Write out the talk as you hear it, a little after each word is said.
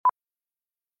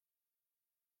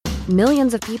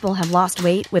Millions of people have lost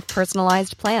weight with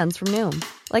personalized plans from Noom.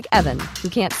 Like Evan, who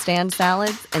can't stand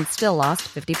salads and still lost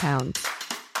 50 pounds.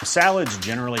 Salads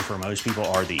generally for most people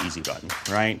are the easy button,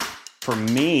 right? For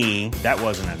me, that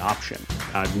wasn't an option.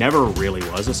 I never really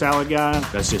was a salad guy.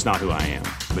 That's just not who I am.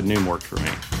 But Noom worked for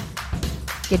me.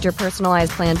 Get your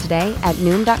personalized plan today at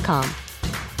Noom.com.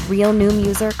 Real Noom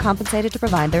user compensated to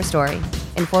provide their story.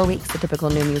 In 4 weeks, the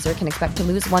typical Noom user can expect to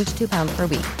lose 1 to 2 pounds per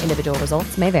week. Individual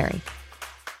results may vary.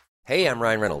 Hey, I'm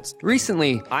Ryan Reynolds.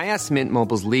 Recently, I asked Mint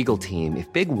Mobile's legal team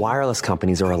if big wireless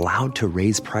companies are allowed to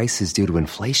raise prices due to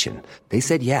inflation. They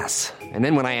said yes. And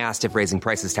then when I asked if raising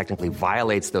prices technically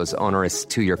violates those onerous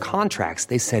 2-year contracts,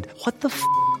 they said, "What the f***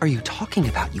 are you talking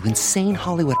about, you insane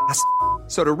Hollywood ass?"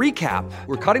 So to recap,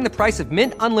 we're cutting the price of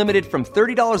Mint Unlimited from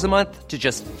 $30 a month to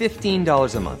just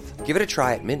 $15 a month. Give it a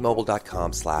try at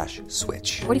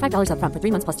mintmobile.com/switch. $45 up front for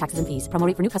 3 months plus taxes and fees. Promo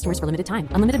rate for new customers for limited time.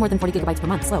 Unlimited more than 40 gigabytes per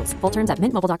month. Slows full terms at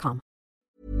mintmobile.com.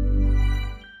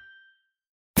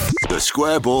 The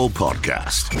Square Ball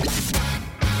Podcast.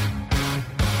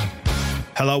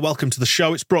 Hello, welcome to the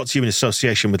show. It's brought to you in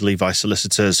association with Levi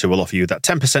Solicitors, who will offer you that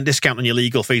 10% discount on your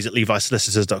legal fees at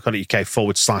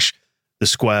levisolicitors.co.uk/the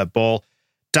Square Ball.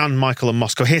 Dan, Michael and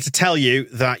Moscow here to tell you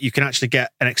that you can actually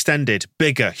get an extended,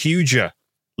 bigger, huger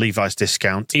Levi's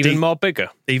discount. Even more bigger.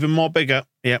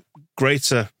 Yep.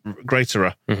 Greater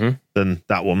than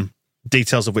that one.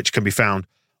 Details of which can be found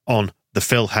on the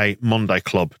Phil Hay Monday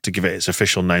Club, to give it its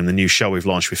official name. The new show we've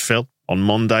launched with Phil on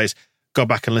Mondays. Go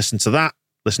back and listen to that.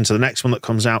 Listen to the next one that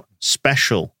comes out.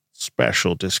 Special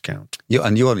discount. You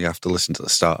only have to listen to the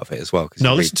start of it as well.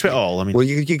 No, listen to it all. I mean, well,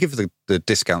 you give the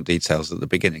discount details at the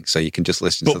beginning, so you can just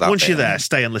listen to that. But once bit you're there,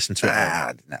 stay and listen to it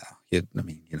all. No,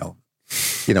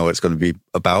 you know what it's going to be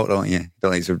about, don't you? You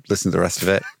don't need to listen to the rest of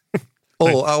it.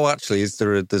 Actually,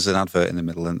 there's an advert in the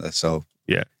middle, isn't there? So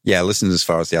yeah, listen as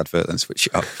far as the advert, then switch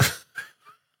it off.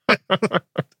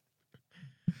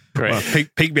 Great. Well,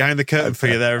 peek behind the curtain for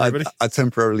you there, everybody. I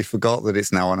temporarily forgot that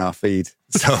it's now on our feed,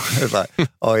 so it's like,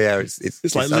 oh yeah,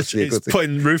 it's like actually it's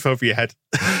putting the roof over your head.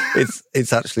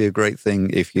 it's actually a great thing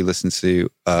if you listen to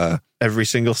every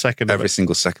single second of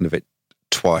it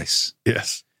twice.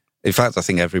 Yes. In fact, I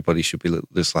think everybody should be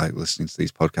just like listening to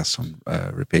these podcasts on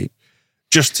repeat.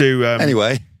 Just to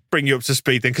anyway bring you up to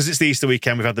speed then, because it's the Easter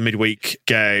weekend. We've had the midweek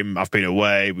game. I've been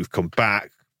away. We've come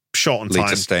back. Short on time.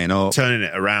 Leeds are staying up. Turning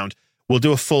it around. We'll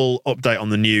do a full update on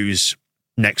the news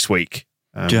next week.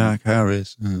 Jack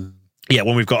Harris. Yeah,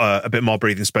 when we've got a bit more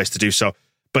breathing space to do so.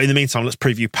 But in the meantime, let's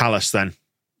preview Palace then,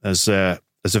 as a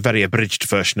very abridged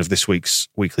version of this week's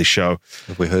weekly show.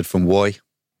 Have we heard from Woy?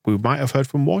 We might have heard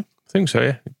from Woy. I think so,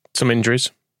 yeah. Some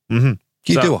injuries. Mm-hmm. Can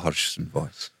you do a Hodgson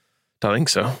voice? Don't think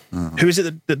so. Oh. Who is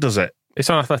it that does it? It's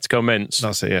on Atletico Mints.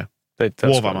 That's it, yeah.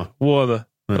 Warhammer.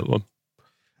 That one.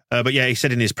 But yeah, he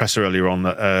said in his presser earlier on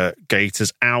that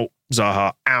Gaeta's out,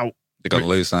 Zaha out. They're going to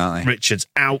lose, aren't they? Richards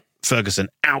out, Ferguson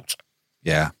out.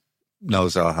 Yeah. No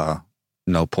Zaha,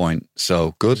 no point.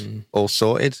 So good, all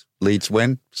sorted. Leeds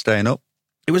win, staying up.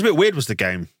 It was a bit weird, was the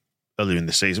game earlier in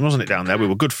the season, wasn't it, down there? We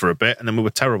were good for a bit, and then we were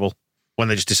terrible when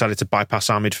they just decided to bypass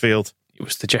our midfield. It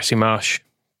was the Jesse Marsh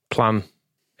plan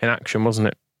in action, wasn't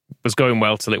it? It was going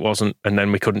well till it wasn't, and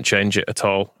then we couldn't change it at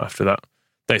all after that.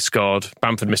 They scored.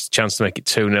 Bamford missed a chance to make it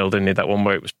 2-0, didn't he? That one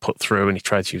where it was put through and he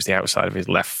tried to use the outside of his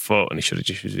left foot and he should have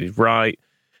just used his right.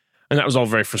 And that was all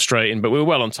very frustrating, but we were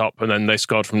well on top, and then they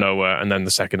scored from nowhere, and then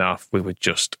the second half, we were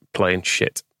just playing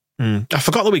shit. I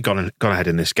forgot that we'd gone ahead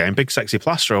in this game. Big sexy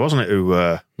Plasterer, wasn't it?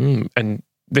 And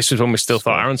this was when we still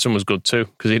thought Aronson was good too,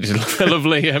 because he did a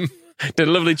lovely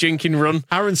jinking run.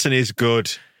 Aronson is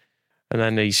good. And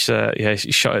then he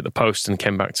shot at the post and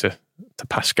came back to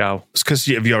Pascal. It's because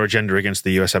of your agenda against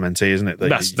the USMNT, isn't it?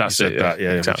 That's it.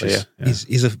 Yeah, exactly.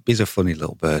 He's a funny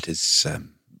little bird. Is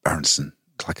Aronson,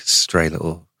 like a stray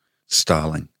little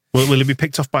starling? Will he be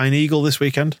picked off by an eagle this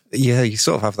weekend? Yeah, you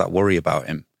sort of have that worry about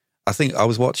him. I think I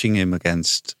was watching him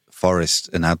against Forest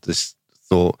and had this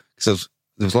thought, because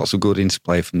there was lots of good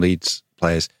interplay from Leeds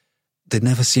players. They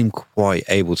never seem quite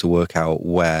able to work out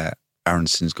where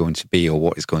Aronson's going to be or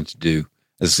what he's going to do.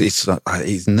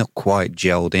 He's not quite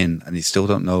gelled in, and you still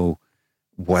don't know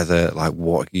whether like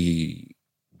what he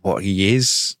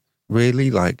is really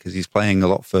like, because he's playing a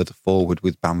lot further forward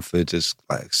with Bamford as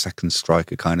like a second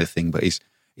striker kind of thing, but he's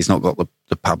not got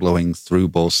the Pabloing through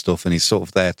ball stuff, and he's sort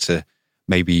of there to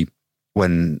maybe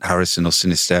when Harrison or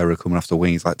Sinisterra are coming off the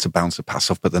wing, he's like to bounce a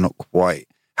pass off, but they're not quite.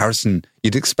 Harrison,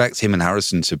 you'd expect him and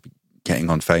Harrison to be getting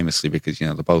on famously because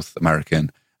they're both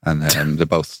American and they're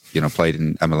both played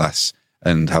in MLS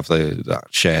and have that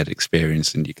shared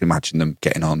experience, and you can imagine them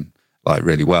getting on like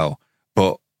really well.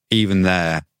 But even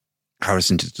there,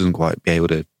 Harrison just doesn't quite be able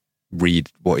to read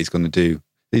what he's going to do.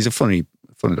 He's a funny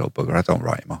little bugger. I don't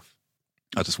write him off.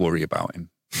 I just worry about him.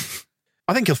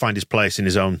 I think he'll find his place in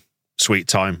his own sweet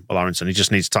time, Aronson. He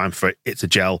just needs time for it to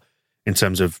gel in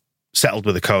terms of settled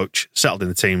with the coach, settled in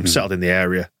the team, settled in the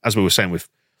area. As we were saying with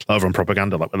over on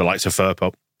propaganda, like with the likes of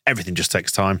Firpo, everything just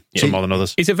takes time, some more than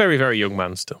others. He's a very, very young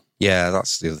man still. Yeah,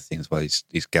 that's the other thing as well.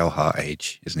 He's Gelhardt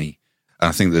age, isn't he? And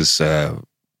I think there's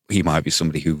he might be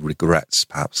somebody who regrets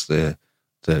perhaps the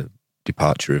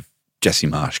departure of Jesse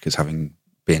Marsch, because having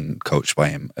been coached by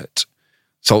him at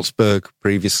Salzburg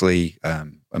previously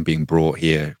and being brought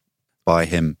here by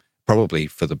him, probably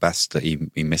for the best that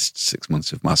he missed 6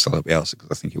 months of Marcelo Bielsa, because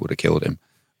I think he would have killed him.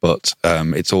 But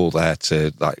it's all there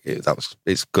to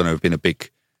it's going to have been a big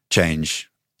change.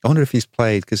 I wonder if he's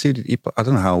played, because I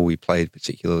don't know how he played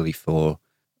particularly for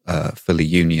Philly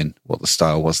Union, what the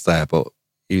style was there, but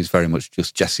he was very much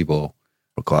just Jesse ball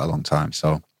for quite a long time.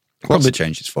 So lots of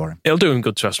changes for him. It'll do him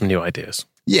good to have some new ideas.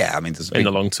 Yeah, I mean, there's in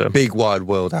the long term, big wide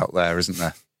world out there, isn't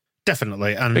there?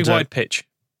 Definitely, and big wide pitch.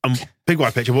 Big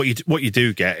wide pitch. And what you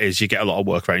do get is you get a lot of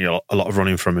work around you, a lot of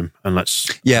running from him, and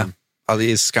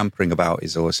his scampering about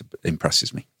is always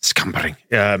impresses me. Scampering,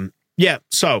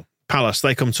 So Palace,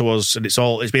 they come to us, and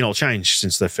it's been all changed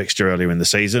since the fixture earlier in the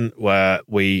season, where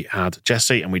we had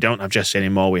Jesse, and we don't have Jesse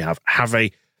anymore. We have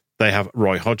Javi. They have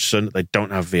Roy Hodgson. They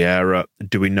don't have Vieira.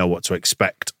 Do we know what to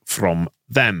expect from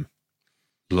them?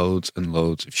 Loads and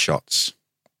loads of shots.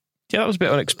 Yeah, that was a bit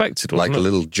unexpected, wasn't like it?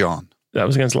 Little John. That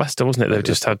was against Leicester, wasn't it? They've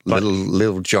just had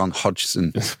little John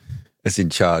Hodgson is in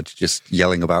charge, just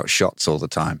yelling about shots all the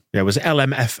time. Yeah, was it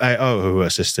LMFAO who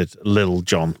assisted Little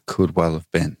John? Could well have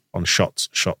been. On shots.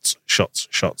 Classic.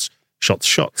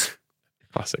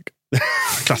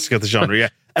 Classic of the genre, yeah.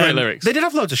 Great lyrics. They did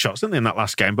have loads of shots, didn't they, in that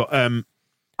last game? But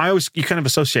you kind of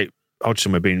associate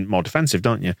Hodgson with being more defensive,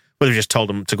 don't you? Whether you just told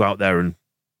them to go out there and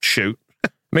shoot. I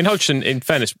mean, Hodgson, in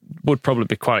fairness, would probably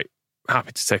be quite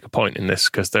happy to take a point in this,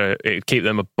 because it'd keep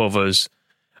them above us,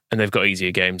 and they've got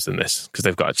easier games than this, because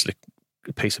they've got actually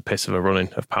a piece of a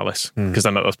running of Palace. Because I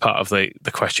know that was part of the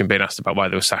question being asked about why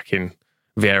they were sacking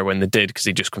Vieira when they did, because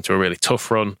he'd just come to a really tough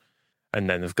run, and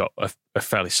then they've got a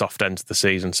fairly soft end to the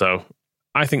season. So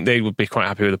I think they would be quite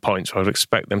happy with the points. So I would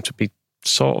expect them to be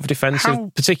sort of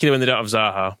defensive, particularly when they don't have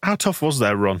Zaha. How tough was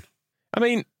their run? I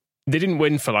mean, they didn't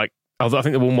win for although I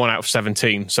think they won 1 out of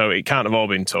 17, so it can't have all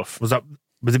been tough. Was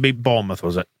they beat Bournemouth,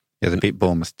 was it? Yeah, they beat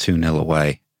Bournemouth 2-0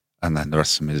 away, and then the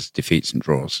rest of them is defeats and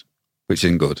draws, which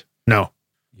isn't good. No,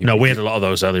 we had a lot of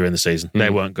those earlier in the season. They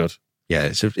weren't good. Yeah,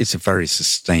 it's a very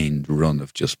sustained run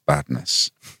of just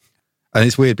badness. And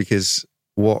it's weird because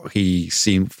what he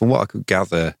seemed, from what I could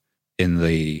gather in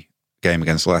the game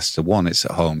against Leicester, one, it's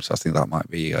at home, so I think that might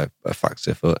be a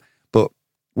factor. But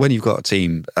when you've got a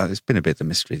team, it's been a bit of the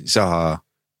mystery. Zaha,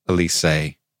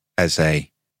 Elise, Eze,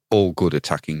 all good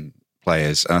attacking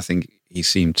players. And I think he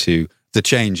seemed to, the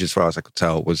change as far as I could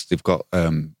tell was they've got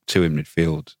two in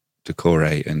midfield, Decore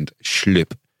and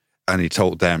Schlupp. And he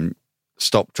told them,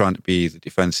 stop trying to be the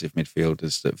defensive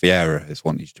midfielders that Vieira has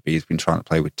wanted you to be. He's been trying to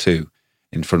play with two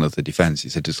in front of the defence. He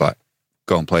said, just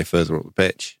go and play further up the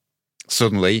pitch.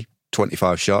 Suddenly,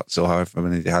 25 shots or however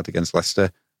many they had against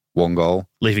Leicester, 1 goal.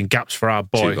 Leaving gaps for our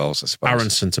boy, 2 goals, I suppose.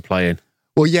 Aronson to play in.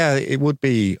 Well, yeah, it would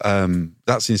be.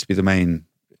 That seems to be the main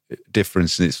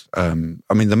difference. And it's,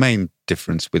 the main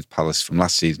difference with Palace from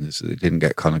last season is that they didn't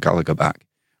get Conor Gallagher back,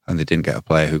 and they didn't get a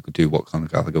player who could do what Conor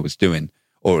Gallagher was doing,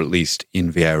 or at least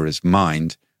in Vieira's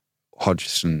mind.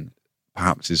 Hodgson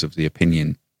perhaps is of the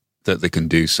opinion that they can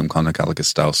do some Conor Gallagher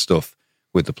style stuff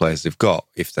with the players they've got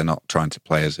if they're not trying to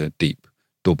play as a deep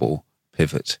double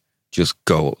pivot. Just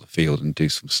go up the field and do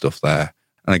some stuff there.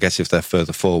 And I guess if they're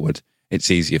further forward,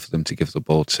 it's easier for them to give the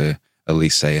ball to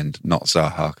Elise and not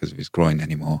Zaha because of his groin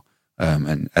anymore,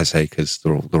 and Eze because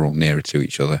they're all nearer to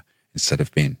each other instead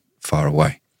of being far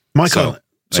away. Michael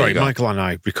and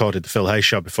I recorded the Phil Hay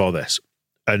show before this,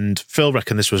 and Phil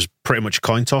reckoned this was pretty much a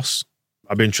coin toss.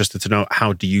 I'd be interested to know,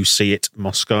 how do you see it,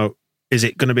 Moscow? Is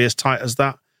it going to be as tight as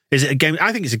that? Is it a game?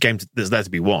 I think it's a game that's there to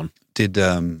be won. Did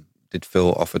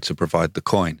Phil offer to provide the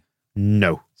coin?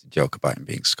 No. It's a joke about him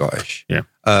being Scottish. Yeah.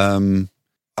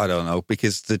 I don't know,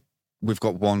 because we've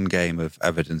got one game of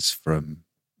evidence from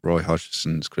Roy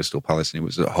Hodgson's Crystal Palace, and it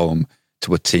was at home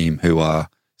to a team who are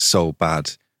so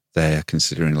bad they're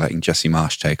considering letting Jesse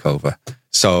Marsch take over.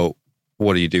 So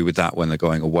what do you do with that when they're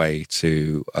going away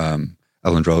to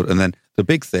Elland Road? And then the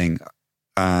big thing,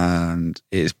 and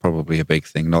it is probably a big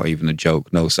thing, not even a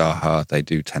joke, no Zaha, they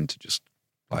do tend to just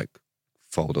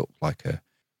fold up like a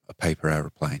paper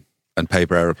aeroplane. And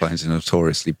paper aeroplanes are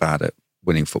notoriously bad at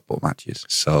winning football matches.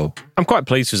 So I'm quite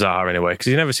pleased with Zaha anyway, because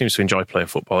he never seems to enjoy playing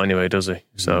football anyway, does he?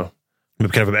 So We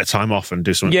can have a bit of time off and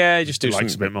do something. Yeah, just do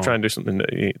something a bit more. Try and do something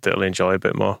that he'll enjoy a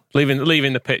bit more.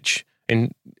 Leaving the pitch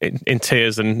in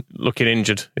tears and looking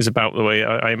injured is about the way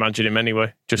I imagine him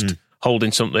anyway. Just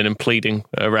holding something and pleading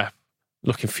at a ref,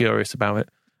 looking furious about it.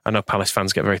 I know Palace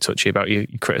fans get very touchy about you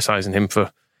criticising him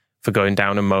for going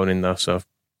down and moaning though, so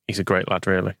he's a great lad,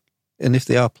 really. And if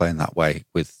they are playing that way,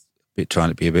 with trying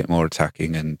to be a bit more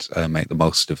attacking and make the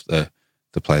most of the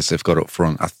players they've got up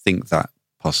front, I think that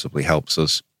possibly helps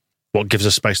us. What gives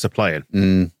us space to play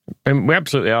in? And we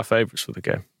absolutely are favourites for the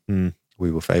game.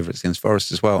 We were favourites against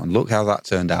Forest as well, and look how that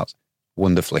turned out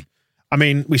wonderfully. I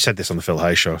mean, we said this on the Phil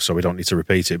Hay show, so we don't need to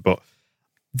repeat it, but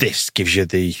this gives you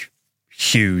the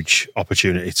huge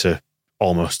opportunity to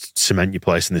almost cement your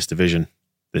place in this division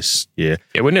this year.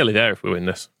 Yeah, we're nearly there if we win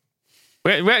this.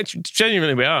 We actually,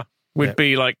 genuinely, we are. We'd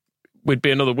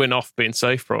be another win off being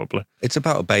safe, probably. It's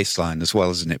about a baseline as well,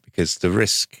 isn't it? Because the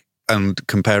risk, and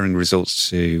comparing results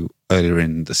to earlier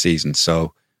in the season.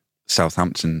 So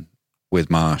Southampton with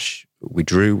Marsh, we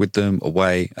drew with them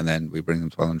away, and then we bring them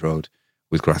to Elland Road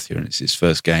with Gracia, and it's his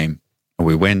first game, and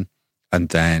we win. And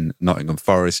then Nottingham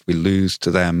Forest, we lose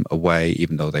to them away,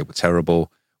 even though they were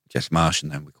terrible. Just Marsh,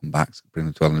 and then we come back, bring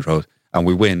them to Elland Road, and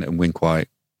we win, and win quite.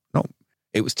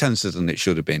 It was tenser than it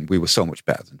should have been. We were so much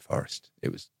better than Forest.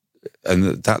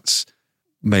 And that's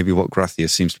maybe what Gracia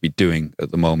seems to be doing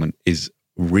at the moment, is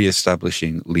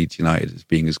re-establishing Leeds United as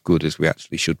being as good as we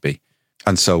actually should be.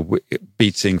 And so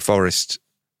beating Forest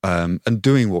and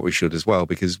doing what we should as well,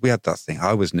 because we had that thing.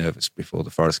 I was nervous before the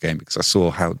Forest game because I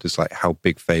saw how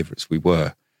big favourites we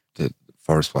were. The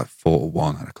Forest were like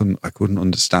 4-1, and I couldn't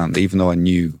understand, even though I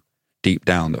knew deep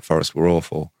down that Forest were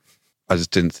awful. I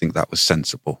just didn't think that was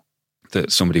sensible,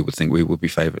 that somebody would think we would be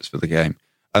favourites for the game.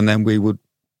 And then we were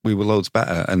loads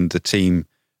better, and the team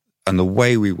and the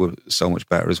way we were so much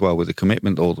better as well, with the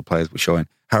commitment all the players were showing.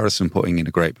 Harrison putting in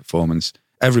a great performance,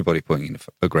 everybody putting in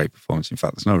a great performance. In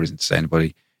fact, there's no reason to say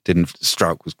anybody didn't.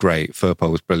 Strouk was great, Firpo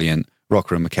was brilliant,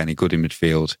 Rocker and McKennie good in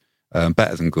midfield,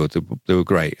 better than good. They were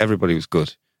great. Everybody was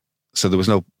good.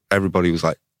 So everybody was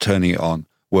like turning it on,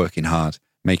 working hard,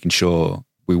 making sure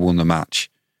we won the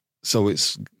match. So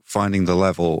it's finding the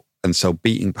level. And so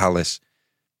beating Palace,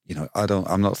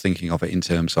 I'm not thinking of it in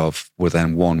terms of we're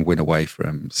then one win away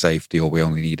from safety or we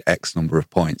only need X number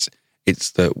of points. It's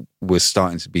that we're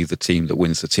starting to be the team that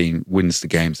wins the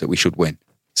games that we should win.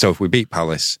 So if we beat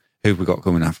Palace, who have we got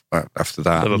coming after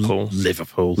that?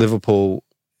 Liverpool.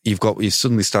 You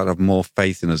suddenly start to have more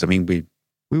faith in us. I mean, we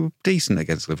were decent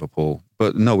against Liverpool,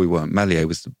 but no, we weren't. Meslier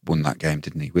won that game,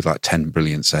 didn't he? With like 10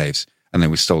 brilliant saves, and then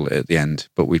we stole it at the end.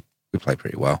 But we played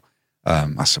pretty well,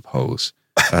 I suppose.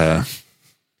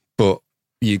 But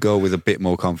you go with a bit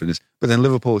more confidence. But then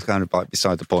Liverpool is kind of like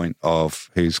beside the point of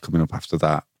who's coming up after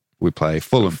that. We play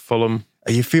Fulham.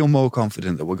 You feel more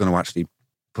confident that we're going to actually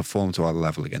perform to our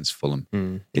level against Fulham.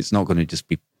 It's not going to just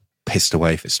be pissed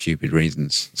away for stupid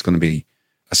reasons. It's going to be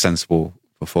a sensible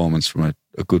performance from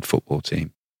a good football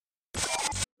team.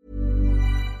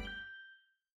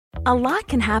 A lot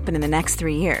can happen in the next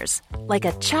 3 years. Like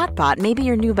a chatbot may be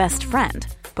your new best friend.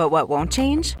 But what won't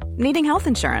change? Needing health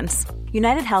insurance.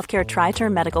 United Healthcare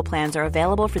Tri-Term Medical Plans are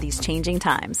available for these changing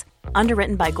times.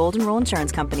 Underwritten by Golden Rule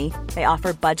Insurance Company, they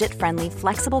offer budget-friendly,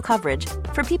 flexible coverage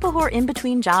for people who are in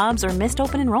between jobs or missed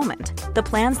open enrollment. The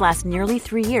plans last nearly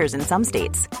 3 years in some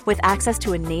states, with access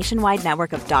to a nationwide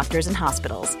network of doctors and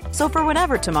hospitals. So for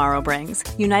whatever tomorrow brings,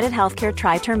 United Healthcare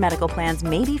Tri-Term Medical Plans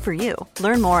may be for you.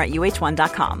 Learn more at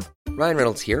uh1.com. Ryan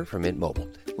Reynolds here from Mint Mobile.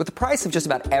 With the price of just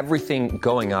about everything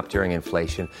going up during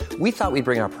inflation, we thought we'd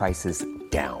bring our prices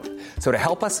down. So to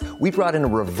help us, we brought in a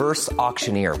reverse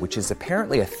auctioneer, which is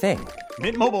apparently a thing.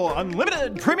 Mint Mobile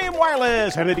Unlimited Premium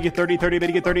Wireless. How to get 30, 30, bit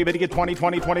to get 30, bit to get 20,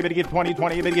 20, 20, bit to get 20,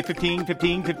 20, bit to get 15,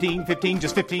 15, 15, 15,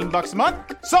 just $15 a month?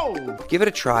 Sold! Give it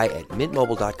a try at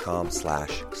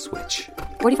mintmobile.com/switch.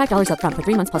 $45 up front for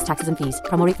 3 months plus taxes and fees.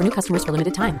 Promo rate for new customers for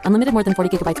limited time. Unlimited more than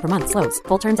 40 gigabytes per month. Slows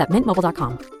full terms at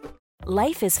mintmobile.com.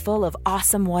 Life is full of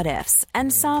awesome what-ifs,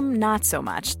 and some not so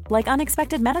much, like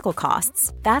unexpected medical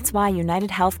costs. That's why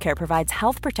United Healthcare provides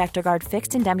Health Protector Guard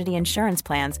fixed indemnity insurance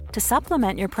plans to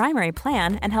supplement your primary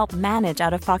plan and help manage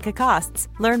out-of-pocket costs.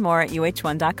 Learn more at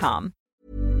uh1.com.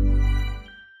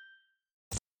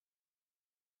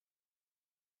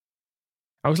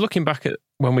 I was looking back at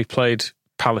when we played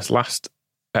Palace last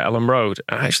at Elland Road,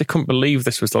 and I actually couldn't believe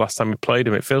this was the last time we played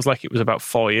him. It feels like it was about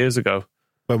 4 years ago.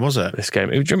 When was it? This game.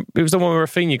 It was the one where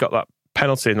Rafinha got that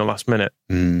penalty in the last minute.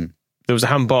 There was a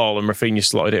handball and Rafinha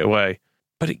slotted it away.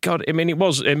 But it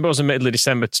was admittedly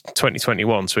December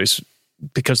 2021, so it's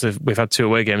because we've had 2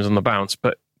 away games on the bounce.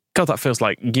 But God, that feels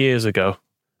like years ago.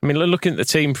 I mean, looking at the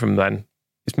team from then,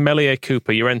 it's Meslier,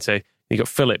 Cooper, Llorente, You've got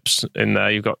Phillips in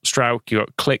there. You've got Strauch. You've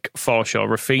got Click, Forshaw,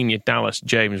 Rafinha, Dallas,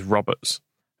 James, Roberts.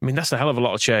 I mean, that's a hell of a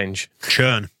lot of change.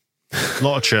 Churn. A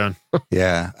lot of churn.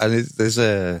 Yeah. And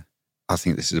I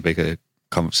think this is a bigger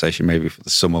conversation maybe for the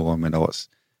summer when we know what's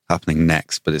happening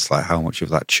next, but it's like how much of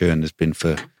that churn has been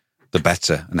for the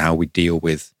better and how we deal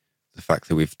with the fact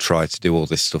that we've tried to do all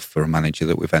this stuff for a manager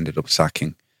that we've ended up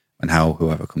sacking and how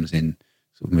whoever comes in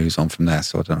sort of moves on from there.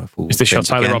 So I don't know if we'll... Is this your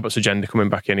Tyler Roberts agenda coming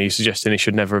back in? Are you suggesting he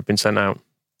should never have been sent out?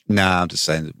 Nah, I'm just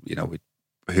saying that, you know,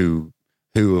 who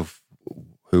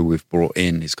we've brought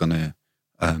in is going to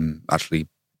actually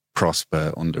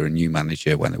prosper under a new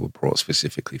manager when they were brought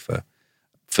specifically for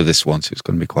this one. So it's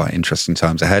going to be quite interesting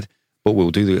times ahead. But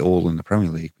we'll do it all in the Premier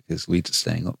League because Leeds are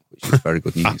staying up, which is very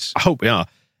good news. I hope we are.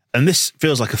 And this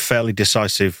feels like a fairly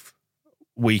decisive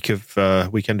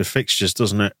weekend of fixtures,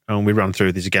 doesn't it? And we ran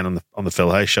through these again on the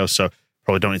Phil Hay show, so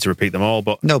probably don't need to repeat them all.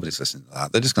 But nobody's listening to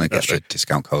that. They're just going to get the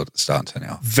discount code at the start and turn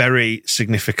it off. Very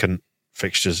significant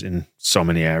fixtures in so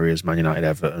many areas: Man United,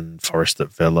 Everton, Forest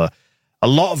at Villa. A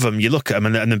lot of them, you look at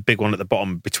them, and the big one at the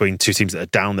bottom between two teams that are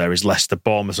down there is Leicester,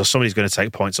 Bournemouth. So somebody's going to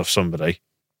take points off somebody,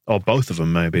 or both of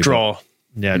them maybe. Draw.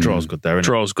 Draw's good there, isn't it?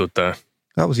 Draw's good there.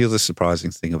 That was the other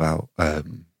surprising thing about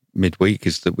midweek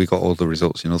is that we got all the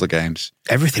results in other games.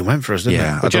 Everything went for us, didn't it?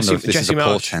 Yeah, I don't know if this is a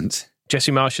portent.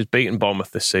 Jesse Marsh has beaten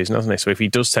Bournemouth this season, hasn't he? So if he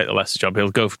does take the Leicester job,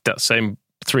 he'll go for that same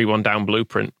 3-1 down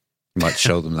blueprint. You might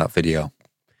show them that video.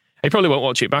 He probably won't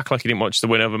watch it back like he didn't watch the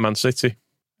win over Man City.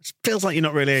 It feels like you're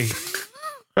not really...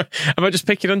 Am I just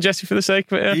picking on Jesse for the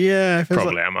sake of it? Yeah.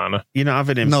 Probably like am, Anna. You're not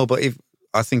having him. No, but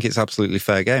I think it's absolutely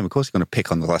fair game. Of course you're going to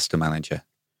pick on the Leicester manager.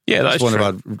 Yeah, that's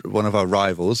one of our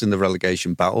rivals in the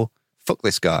relegation battle. Fuck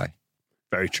this guy.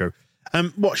 Very true.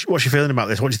 What's your feeling about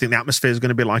this? What do you think the atmosphere is going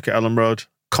to be like at Ellen Road?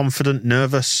 Confident,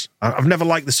 nervous? I've never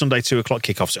liked the Sunday 2:00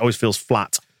 kickoffs. It always feels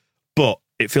flat. But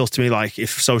it feels to me like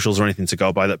if socials are anything to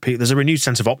go by, that there's a renewed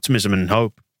sense of optimism and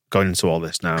hope going into all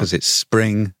this now. Because it's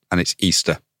spring and it's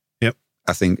Easter. Yep.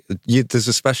 I think there's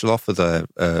a special offer there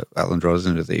at Ellen Road,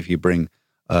 isn't it? That if you bring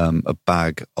a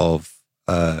bag of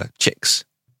chicks,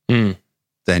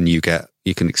 then you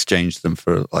can exchange them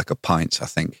for like a pint, I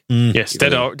think. Yes,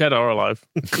 dead or alive.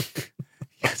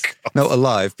 Yes. No,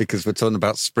 alive, because we're talking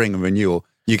about spring and renewal.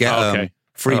 You get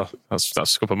free. Oh, that's a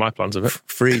scope of my plans of it.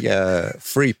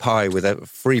 Free pie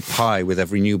with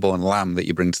every newborn lamb that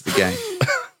you bring to the game.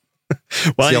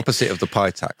 Well, it's the opposite of the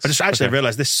pie tax. I just actually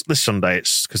realised this Sunday,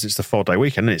 it's because it's the 4-day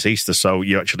weekend and it's Easter, so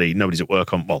nobody's at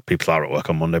work on. Well, people are at work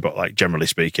on Monday, but like generally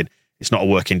speaking, it's not a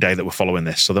working day that we're following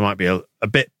this, so there might be a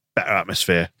bit better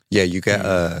atmosphere. Yeah, you get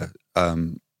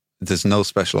there's no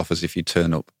special offers if you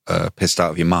turn up pissed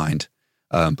out of your mind,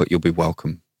 but you'll be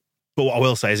welcome. But what I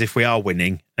will say is if we are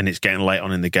winning and it's getting late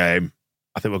on in the game,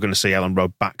 I think we're going to see Ellen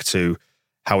Road back to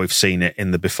how we've seen it in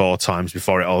the before times,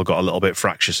 before it all got a little bit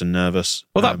fractious and nervous.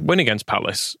 Well, that win against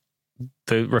Palace,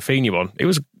 the Rafinha one, it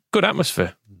was a good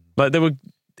atmosphere. Like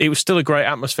it was still a great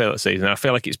atmosphere that season. I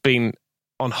feel like it's been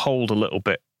on hold a little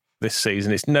bit this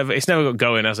season. It's never got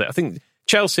going, has it? I think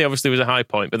Chelsea obviously was a high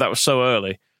point, but that was so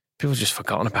early. People just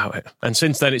forgotten about it. And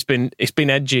since then it's been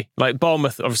edgy. Like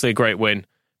Bournemouth, obviously a great win.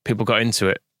 People got into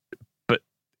it. But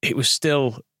it was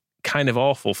still kind of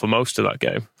awful for most of that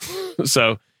game.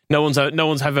 So no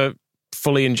one's ever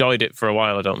fully enjoyed it for a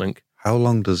while, I don't think. How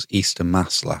long does Easter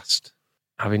Mass last?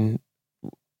 What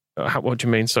do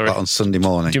you mean? Sorry. Like on Sunday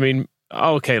morning. Do you mean?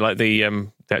 Oh, okay, like the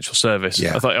actual service.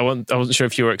 Yeah. I wasn't sure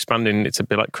if you were expanding it to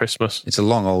be like Christmas. It's a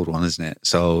long old one, isn't it?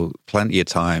 So plenty of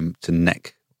time to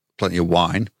neck plenty of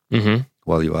wine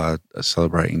while you are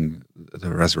celebrating the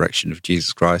resurrection of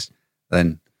Jesus Christ.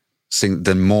 Then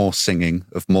more singing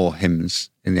of more hymns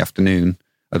in the afternoon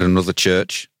at another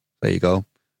church. There you go.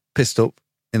 Pissed up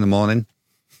in the morning.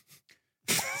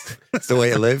 It's the way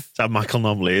to live. That's how Michael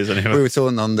normally is, anyway. We were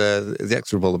talking on the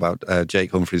Extra Ball about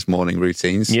Jake Humphrey's morning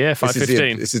routines. Yeah,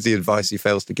 5:15. This is the advice he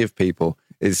fails to give people,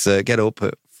 is get up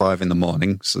at 5 in the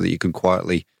morning so that you can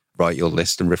quietly write your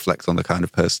list and reflect on the kind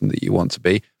of person that you want to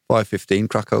be. 5:15,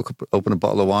 crack open a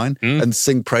bottle of wine and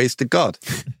sing praise to God.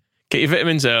 Get your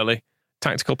vitamins early,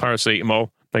 tactical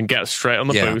paracetamol, then get straight on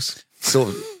the booze. Sort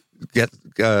of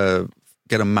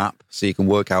get a map so you can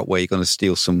work out where you're going to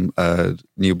steal some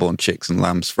newborn chicks and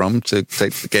lambs from to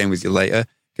take to the game with you later.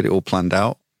 Get it all planned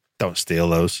out. Don't steal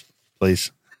those,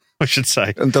 please. I should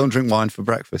say. And don't drink wine for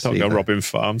breakfast. Don't go robbing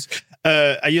farms.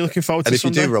 Are you looking forward to Sunday?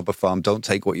 And if you do rob a farm, don't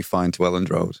take what you find to Elland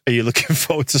Road. Are you looking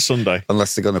forward to Sunday?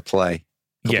 Unless they're going to play.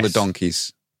 A couple of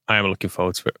donkeys. I am looking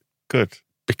forward to it. Good.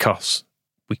 Because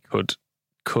we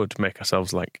could make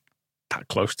ourselves like that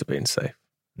close to being safe.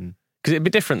 Because it'd be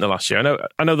different than last year.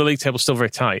 I know the league table's still very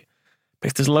tight, but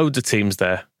if there's loads of teams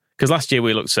there, because last year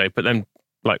we looked safe, but then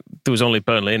like there was only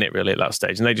Burnley in it really at that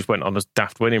stage, and they just went on a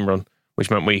daft winning run, which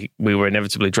meant we were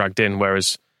inevitably dragged in.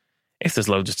 Whereas if there's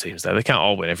loads of teams there, they can't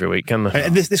all win every week, can they?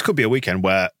 And this could be a weekend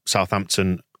where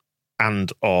Southampton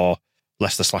and or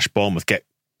Leicester/Bournemouth get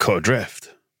cut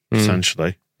adrift,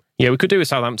 essentially. Yeah, we could do with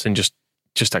Southampton just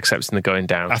accepting the going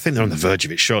down. I think they're on the verge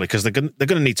of it, surely, because they're going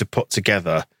to need to put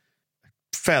together a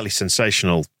fairly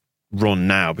sensational run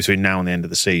now between now and the end of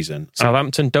the season.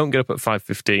 Southampton, don't get up at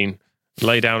 5:15.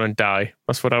 Lay down and die.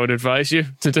 That's what I would advise you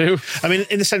to do. I mean,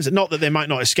 in the sense that not that they might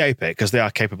not escape it, because they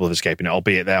are capable of escaping it,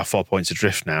 albeit they are 4 points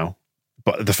adrift now.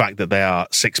 But the fact that they are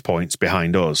 6 points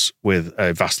behind us with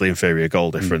a vastly inferior goal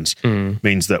difference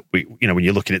means that when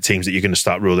you're looking at teams that you're going to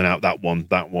start ruling out that one,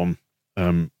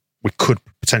 we could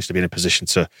potentially be in a position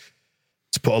to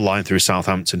put a line through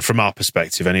Southampton from our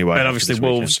perspective anyway. And obviously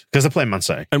Wolves, because they're playing Man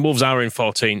City, and Wolves are in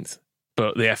 14th,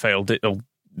 but the FA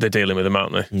they're dealing with them,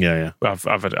 aren't they? Yeah. I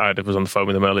was on the phone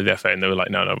with them earlier, the FA, and they were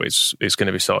like, no, it's going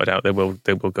to be sorted out. They will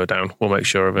go down. We'll make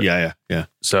sure of it. Yeah.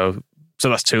 So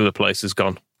that's 2 of the places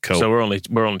gone. Cool. So we're only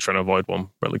trying to avoid 1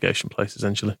 relegation place,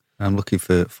 essentially. I'm looking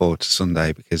forward to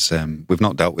Sunday because we've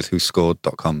not dealt with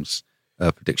WhoScored.com's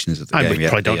predictions of the game we yet.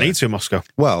 probably don't need to, Moscow.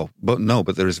 Well, but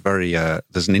there is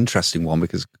there's an interesting one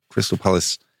because Crystal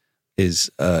Palace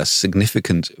is a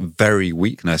significant, very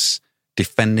weakness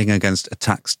defending against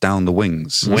attacks down the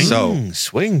wings.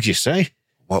 Wings, you say?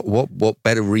 What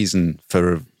better reason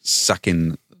for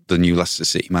sacking the new Leicester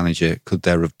City manager could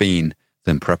there have been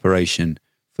than preparation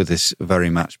for this very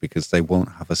match, because they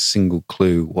won't have a single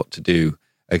clue what to do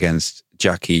against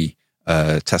Jackie,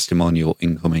 testimonial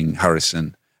incoming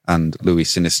Harrison and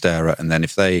Luis Sinistera. And then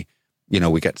if they,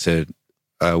 we get to,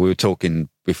 we were talking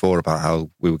before about how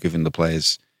we were giving the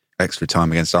players extra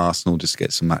time against Arsenal just to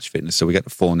get some match fitness. So we get to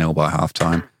 4-0 by half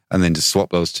time and then just swap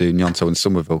those two. Gnonto and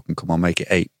Somerville can come on, make it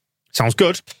 8. Sounds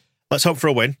good. Let's hope for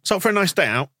a win. Let's hope for a nice day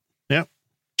out. Yeah.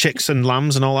 Chicks and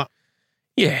lambs and all that.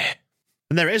 Yeah.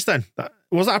 And there it is then.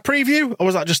 Was that a preview or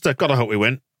was that just God, I hope we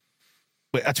win?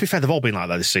 To be fair, they've all been like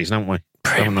that this season, haven't we?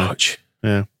 Pretty much.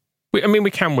 Yeah.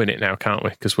 We can win it now, can't we?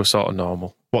 Because we're sort of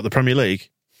normal. What, the Premier League?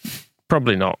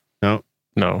 Probably not. No.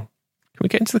 Can we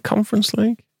get into the Conference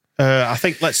League? I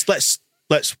think let's It's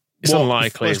walk,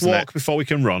 unlikely. Let's walk before we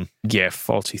can run. Yeah,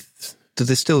 40th. Do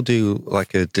they still do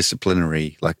like a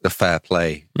disciplinary, like the fair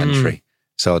play entry?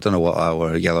 So I don't know what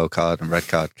our yellow card and red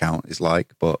card count is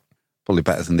like, but probably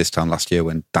better than this time last year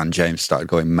when Dan James started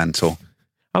going mental.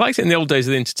 I liked it in the old days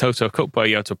of the Intertoto Cup where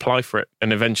you had to apply for it,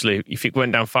 and eventually, if it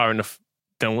went down far enough,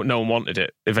 no one wanted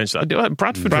it. Eventually,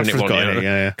 Bradford won it one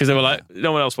year, because they were like,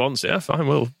 no one else wants it. Yeah, fine,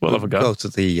 we'll have a go. Go to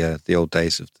the old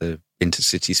days of the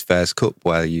Intercities Fairs Cup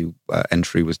where you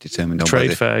entry was determined on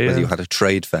whether you had a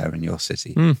trade fair in your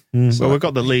city. So we've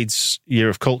got the Leeds Year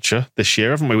of Culture this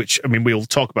year, haven't we? Which we'll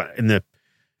talk about in the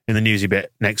newsy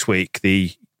bit next week.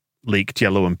 The leaked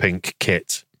yellow and pink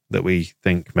kit that we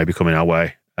think may be coming our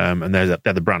way, and they're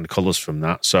the brand colours from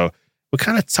that. So we're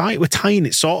kind of tight. We're tying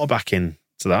it sort of back in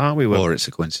to that, aren't we? Or it's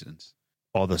a coincidence.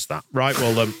 Or there's that. Right.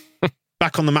 Well,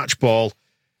 back on the match ball.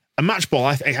 A match ball.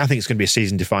 I think it's going to be a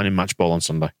season-defining match ball on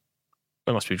Sunday.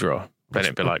 Unless we draw, then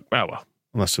it'd be like, oh well.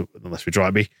 Unless we draw,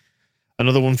 it'd be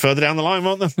another one further down the line,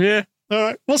 won't there? Yeah. All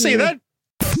right. We'll see you then.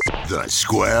 The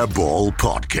Square Ball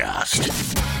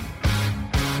Podcast.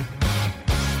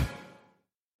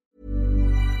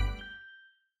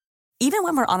 Even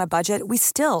when we're on a budget, we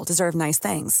still deserve nice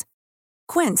things.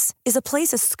 Quince is a place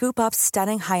to scoop up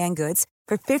stunning high-end goods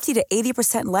for 50 to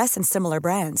 80% less than similar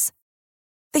brands.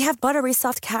 They have buttery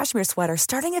soft cashmere sweaters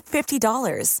starting at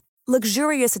 $50,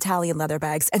 luxurious Italian leather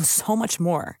bags, and so much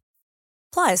more.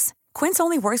 Plus, Quince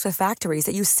only works with factories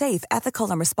that use safe, ethical,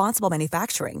 and responsible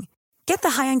manufacturing. Get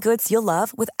the high-end goods you'll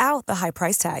love without the high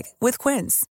price tag with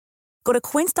Quince. Go to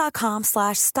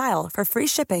quince.com/style for free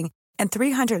shipping and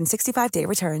 365-day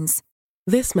returns.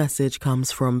 This message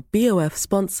comes from BOF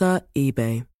sponsor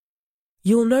eBay.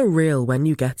 You'll know real when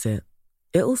you get it.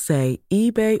 It'll say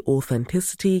eBay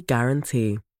Authenticity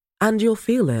Guarantee. And you'll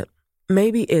feel it.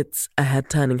 Maybe it's a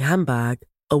head-turning handbag,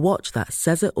 a watch that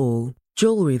says it all,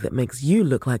 jewelry that makes you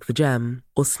look like the gem,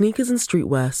 or sneakers and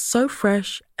streetwear so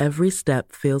fresh every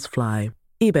step feels fly.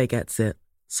 eBay gets it.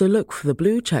 So look for the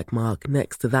blue check mark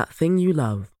next to that thing you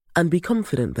love. And be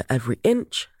confident that every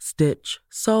inch, stitch,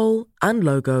 sole, and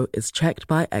logo is checked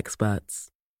by experts.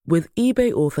 With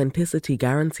eBay Authenticity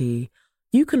Guarantee,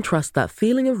 you can trust that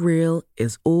feeling of real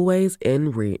is always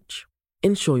in reach.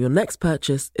 Ensure your next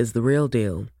purchase is the real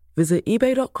deal. Visit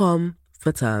eBay.com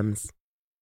for terms.